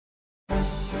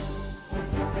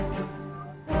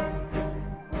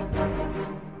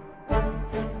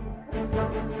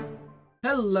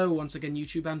Hello once again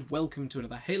YouTube, and welcome to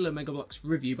another Halo Mega Bloks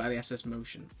review by the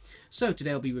TheSSMotion. So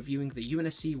today I'll be reviewing the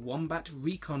UNSC Wombat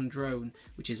Recon drone,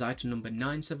 which is item number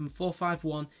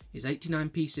 97451, is 89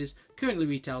 pieces, currently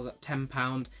retails at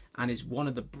 £10 and is one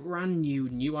of the brand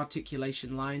new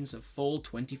articulation lines of fall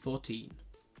 2014.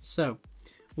 So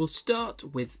we'll start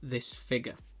with this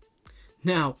figure.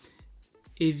 Now,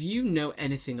 if you know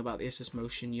anything about the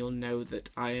TheSSMotion, you'll know that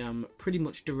I am pretty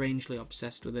much derangedly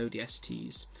obsessed with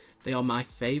ODSTs. They are my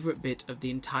favourite bit of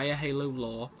the entire Halo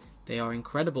lore. They are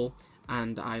incredible,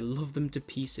 and I love them to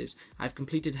pieces. I've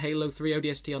completed Halo 3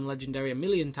 ODST on Legendary a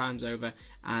million times over,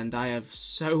 and I have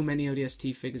so many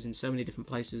ODST figures in so many different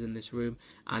places in this room,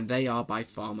 and they are by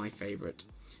far my favourite.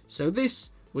 So this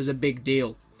was a big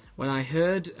deal. When I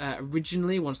heard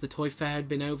originally, once the toy fair had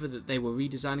been over, that they were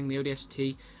redesigning the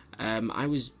ODST, I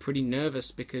was pretty nervous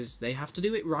because they have to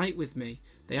do it right with me.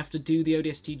 They have to do the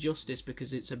ODST justice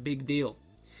because it's a big deal.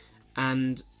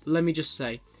 And let me just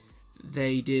say,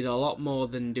 they did a lot more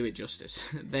than do it justice.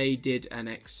 They did an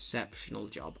exceptional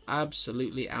job.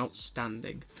 Absolutely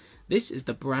outstanding. This is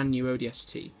the brand new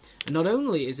ODST. And not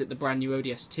only is it the brand new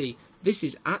ODST, this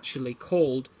is actually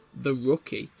called the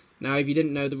Rookie. Now, if you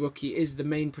didn't know, the Rookie is the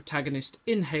main protagonist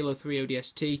in Halo 3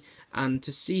 ODST, and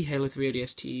to see Halo 3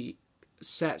 ODST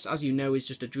sets, as you know, is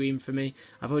just a dream for me.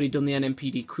 I've already done the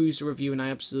NMPD Cruiser review, and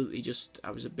I was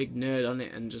a big nerd on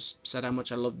it and just said how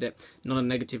much I loved it. Not a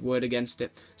negative word against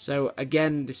it. So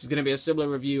again, this is going to be a similar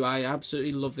review. I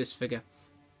absolutely love this figure.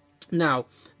 Now,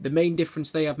 the main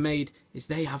difference they have made is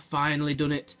they have finally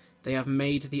done it. They have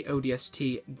made the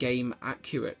ODST game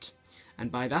accurate.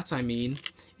 And by that I mean,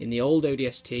 in the old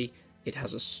ODST, it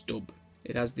has a stub.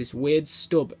 It has this weird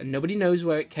stub, and nobody knows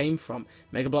where it came from.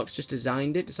 Mega Bloks just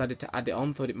designed it, decided to add it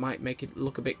on, thought it might make it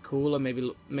look a bit cooler,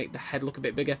 maybe make the head look a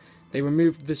bit bigger. They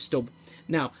removed the stub.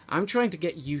 Now, I'm trying to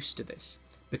get used to this,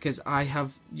 because I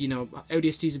have,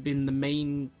 ODSTs have been the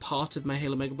main part of my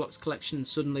Halo Mega Bloks collection, and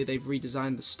suddenly they've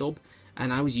redesigned the stub,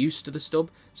 and I was used to the stub,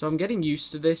 so I'm getting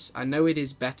used to this. I know it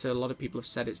is better, a lot of people have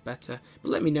said it's better, but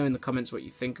let me know in the comments what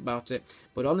you think about it.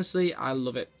 But honestly, I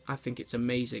love it. I think it's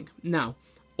amazing. Now,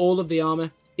 all of the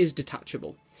armour is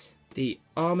detachable. The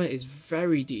armour is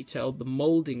very detailed. The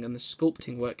moulding and the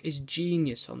sculpting work is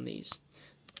genius on these.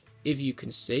 If you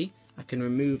can see, I can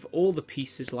remove all the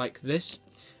pieces like this,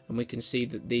 and we can see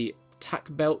that the tack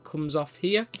belt comes off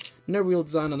here. No real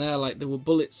design on there, like there were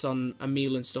bullets on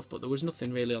Emil and stuff, but there was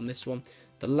nothing really on this one.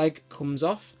 The leg comes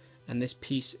off, and this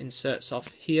piece inserts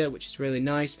off here, which is really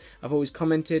nice. I've always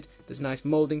commented there's nice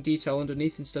moulding detail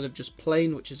underneath instead of just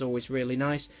plain, which is always really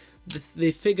nice.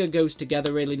 The figure goes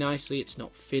together really nicely. It's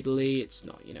not fiddly, it's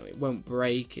not, it won't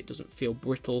break, it doesn't feel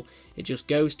brittle. It just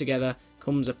goes together,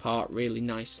 comes apart really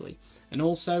nicely. And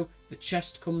also, the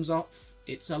chest comes off.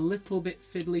 It's a little bit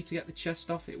fiddly to get the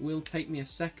chest off. It will take me a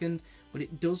second, but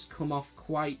it does come off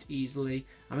quite easily.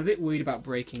 I'm a bit worried about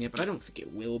breaking it, but I don't think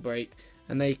it will break.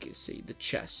 And there you can see the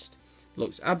chest.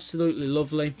 Looks absolutely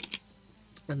lovely.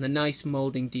 And the nice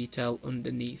moulding detail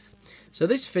underneath. So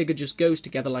this figure just goes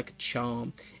together like a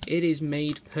charm. It is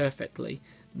made perfectly.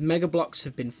 Mega Bloks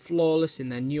have been flawless in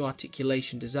their new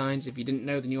articulation designs. If you didn't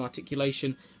know, the new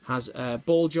articulation has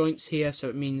ball joints here, so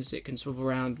it means it can swivel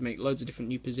around, make loads of different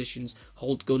new positions,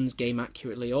 hold guns, game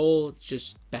accurately, all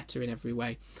just better in every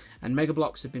way. And Mega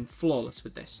Bloks have been flawless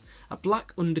with this. A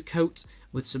black undercoat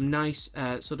with some nice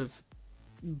sort of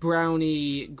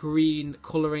browny green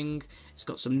colouring. It's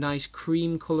got some nice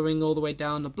cream colouring all the way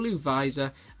down, a blue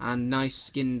visor, and nice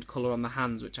skinned colour on the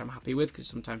hands, which I'm happy with because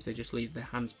sometimes they just leave their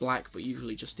hands black, but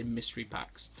usually just in mystery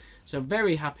packs. So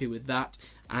very happy with that,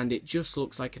 and it just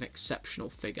looks like an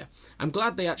exceptional figure. I'm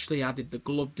glad they actually added the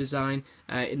glove design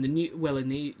in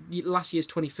the last year's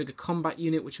 20 figure combat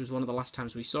unit, which was one of the last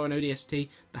times we saw an ODST.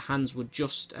 The hands were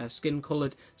just skin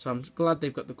coloured, so I'm glad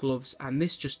they've got the gloves, and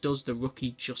this just does the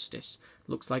Rookie justice.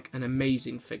 Looks like an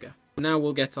amazing figure. Now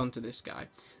we'll get on to this guy.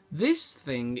 This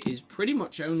thing is pretty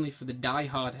much only for the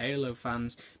die-hard Halo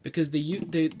fans, because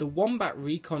the Wombat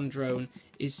Recon drone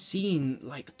is seen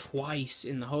like twice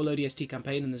in the whole ODST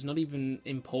campaign, and there's not even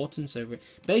importance over it.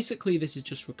 Basically, this is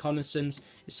just reconnaissance.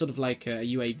 It's sort of like a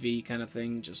UAV kind of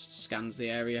thing, just scans the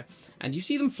area. And you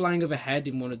see them flying overhead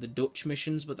in one of the Dutch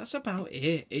missions, but that's about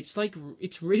it.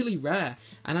 It's really rare,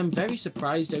 and I'm very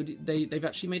surprised they've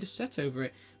actually made a set over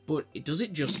it, but it does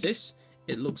it justice.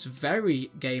 It looks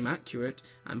very game accurate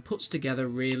and puts together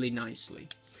really nicely.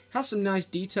 Has some nice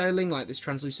detailing, like this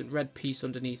translucent red piece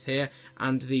underneath here,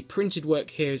 and the printed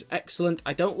work here is excellent.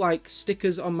 I don't like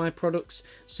stickers on my products,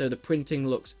 so the printing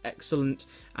looks excellent,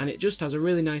 and it just has a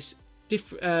really nice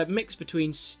mix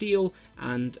between steel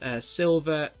and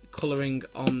silver colouring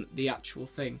on the actual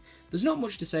thing. There's not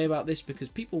much to say about this because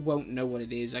people won't know what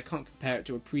it is. I can't compare it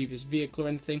to a previous vehicle or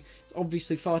anything. It's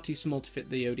obviously far too small to fit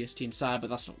the ODST inside, but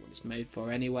that's not what it's made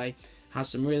for anyway. Has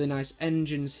some really nice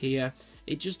engines here.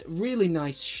 It just really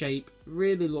nice shape,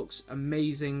 really looks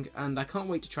amazing, and I can't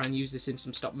wait to try and use this in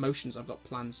some stop motions I've got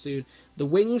planned soon. The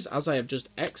wings, as I have just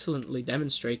excellently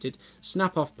demonstrated,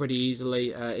 snap off pretty easily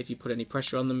if you put any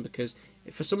pressure on them, because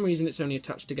if for some reason it's only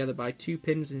attached together by 2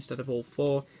 pins instead of all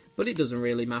 4, but it doesn't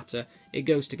really matter. It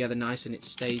goes together nice and it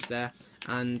stays there.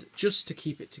 And just to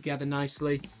keep it together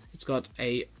nicely, it's got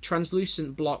a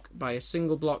translucent block by a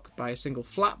single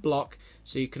flat block,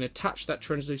 so you can attach that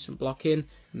translucent block in,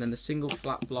 and then the single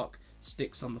flat block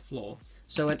sticks on the floor.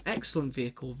 So an excellent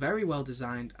vehicle, very well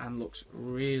designed, and looks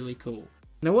really cool.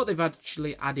 Now what they've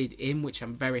actually added in, which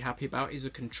I'm very happy about, is a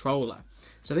controller.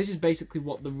 So this is basically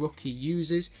what the Rookie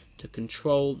uses to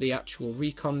control the actual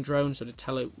recon drone, so to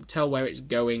tell where it's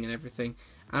going and everything.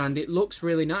 And it looks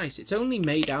really nice. It's only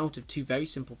made out of 2 very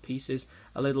simple pieces,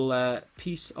 a little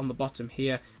piece on the bottom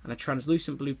here and a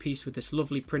translucent blue piece with this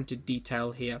lovely printed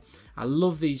detail here. I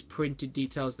love these printed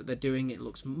details that they're doing. It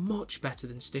looks much better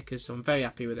than stickers, so I'm very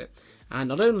happy with it. And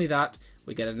not only that,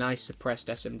 we get a nice Suppressed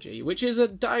SMG, which is a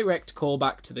direct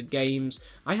callback to the games.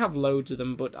 I have loads of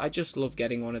them, but I just love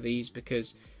getting one of these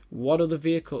because what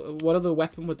other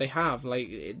weapon would they have?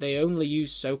 Like, they only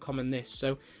use SOCOM in this.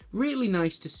 So really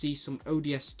nice to see some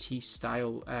ODST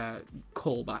style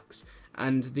callbacks,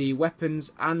 and the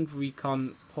weapons and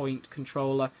recon point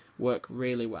controller work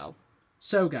really well.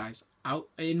 So guys,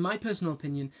 in my personal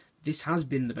opinion, this has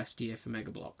been the best year for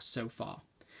Mega Bloks so far.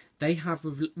 They have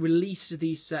released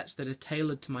these sets that are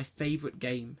tailored to my favourite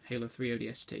game, Halo 3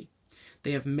 ODST.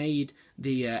 They have made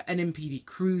the NMPD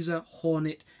Cruiser,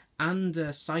 Hornet,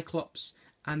 and Cyclops,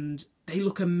 and they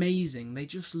look amazing. They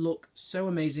just look so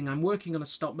amazing. I'm working on a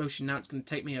stop motion now. It's going to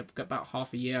take me about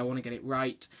half a year. I want to get it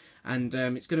right, and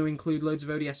it's going to include loads of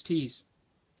ODSTs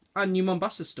and new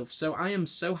Mombasa stuff. So I am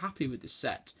so happy with this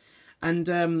set,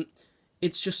 and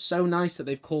it's just so nice that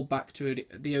they've called back to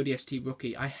the ODST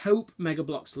Rookie. I hope Mega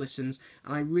Bloks listens,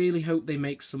 and I really hope they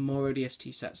make some more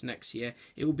ODST sets next year.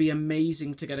 It would be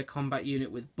amazing to get a combat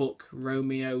unit with Buck,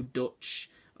 Romeo, Dutch,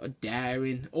 or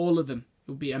Daring, all of them.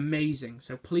 It would be amazing.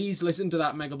 So please listen to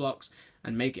that, Mega Bloks,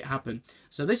 and make it happen.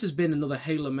 So this has been another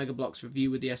Halo Mega Bloks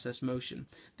review with the TheSSMotion.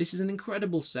 This is an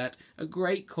incredible set, a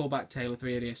great callback to Halo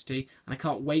 3 ODST, and I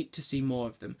can't wait to see more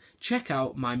of them. Check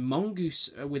out my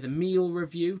Mongoose with a meal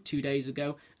review 2 days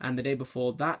ago, and the day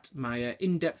before that, my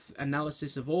in-depth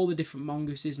analysis of all the different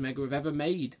Mongooses Mega have ever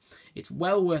made. It's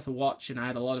well worth a watch, and I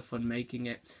had a lot of fun making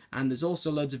it. And there's also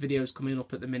loads of videos coming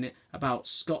up at the minute about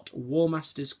Scott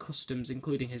Warmaster's customs,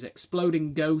 including his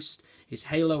exploding ghost, his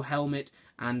Halo helmet,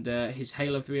 and his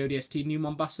Halo 3 ODST new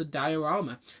Mombasa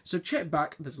diorama. So check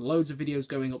back, there's loads of videos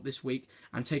going up this week.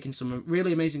 I'm taking some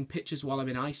really amazing pictures while I'm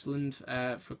in Iceland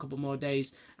for a couple more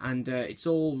days, and it's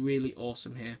all really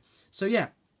awesome here. So yeah,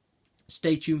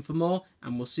 stay tuned for more,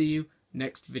 and we'll see you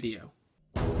next video.